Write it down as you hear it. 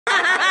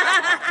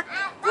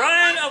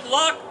of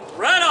Loch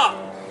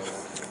Rannoch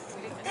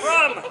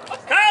from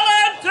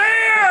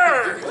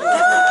Calontir!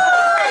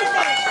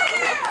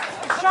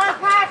 Sean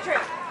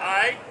Patrick!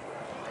 Aye.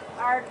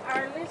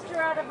 Our lists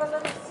are out of a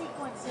little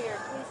sequence here.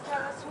 Please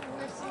tell us who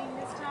we're seeing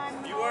this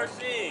time. You are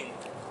seeing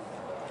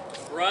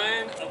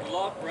Bryan of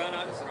Loch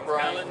Rannoch from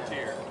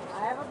Calontir. I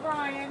have a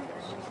Bryan.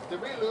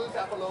 Did we lose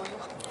Apollonia?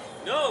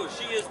 No,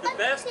 she is the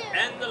best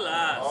and the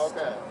last.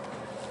 Okay.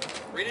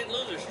 We didn't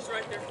lose her, she's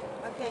right there.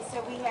 Okay,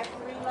 so we have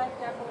 3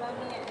 left,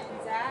 Apollonia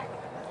and Zach.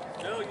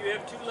 No, you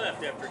have 2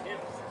 left after him.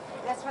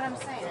 That's what I'm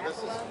saying, So this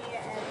is- Apollonia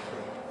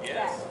and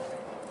Yes. Zach.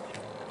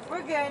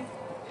 We're good.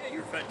 Yeah,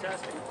 you're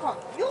fantastic. Come on,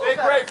 you Hey,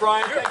 go. great,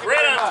 Bryan. You're Thank you great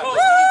very on much.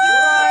 toast.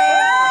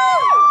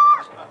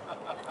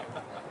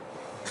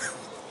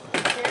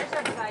 Chairs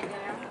upside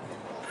down.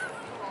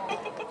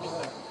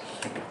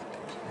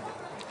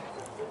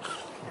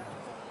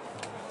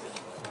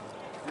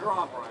 You're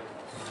on, Bryan.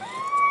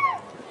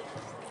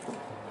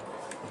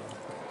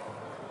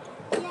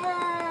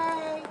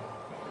 Yay!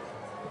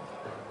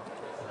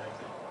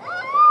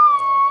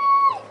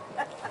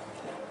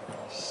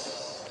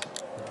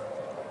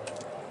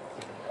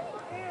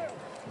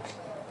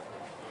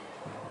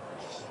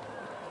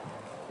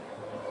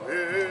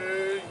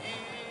 Will ye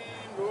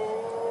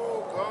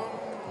no come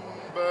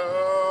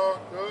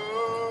back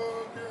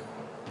again?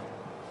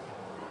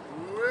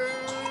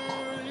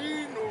 Will ye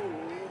no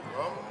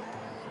come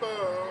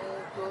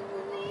back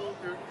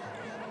again?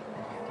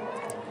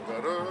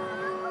 Better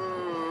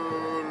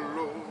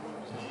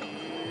loads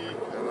ye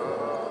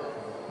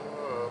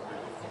cannot be.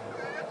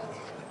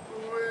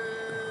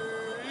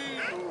 Will ye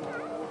no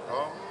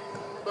come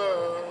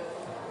back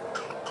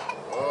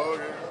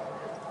again?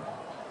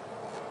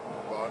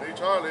 Bonnie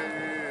Charlie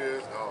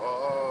is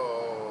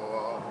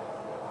now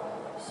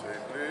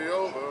safely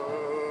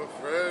over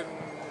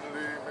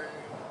friendly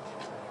Maine.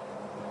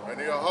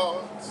 Many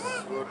hearts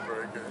would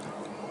break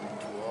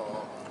into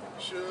awe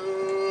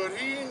should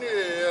he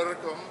ne'er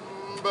come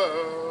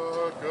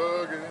back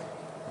again.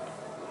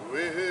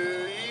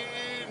 Will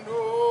ye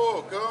no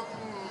come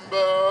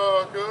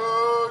back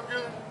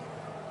again?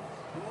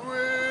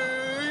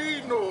 Will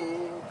ye no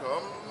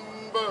come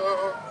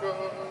back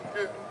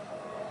again?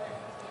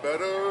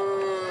 Better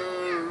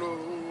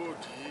load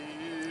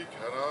ye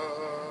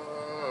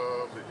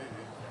cannot be.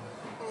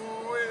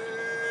 We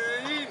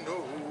no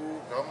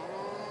come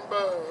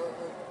back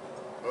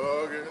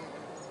again.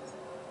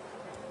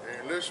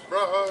 English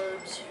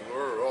bribes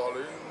were all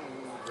in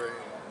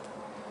vain.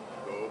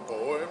 Though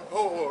poor and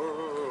poor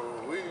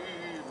we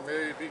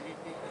may be,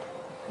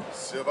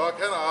 silver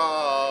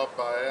cannot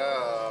buy a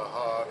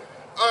heart.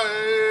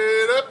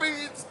 Aye, that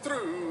beats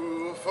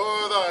through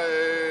for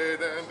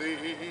thine and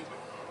thee.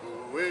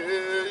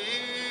 Will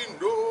ye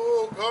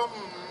no come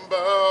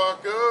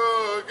back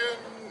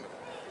again?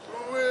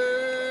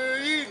 Will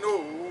ye no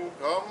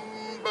come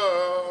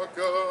back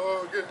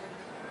again?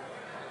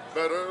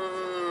 Better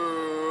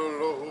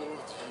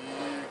loath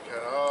ye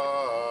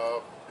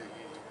cannot be.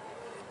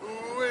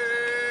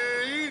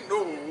 Will ye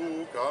no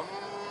come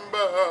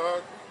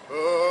back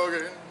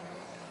again?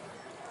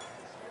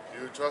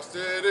 You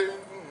trusted in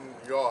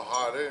your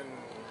heart and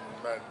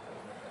men.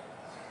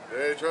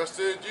 They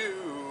trusted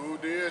you,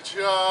 dear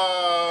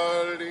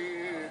Charlie.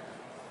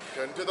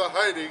 Turned to the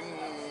hiding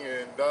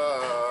in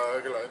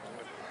the glen.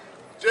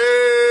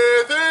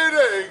 Death in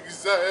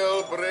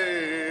exile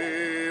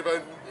brave,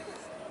 and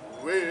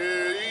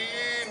will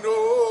ye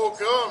no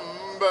come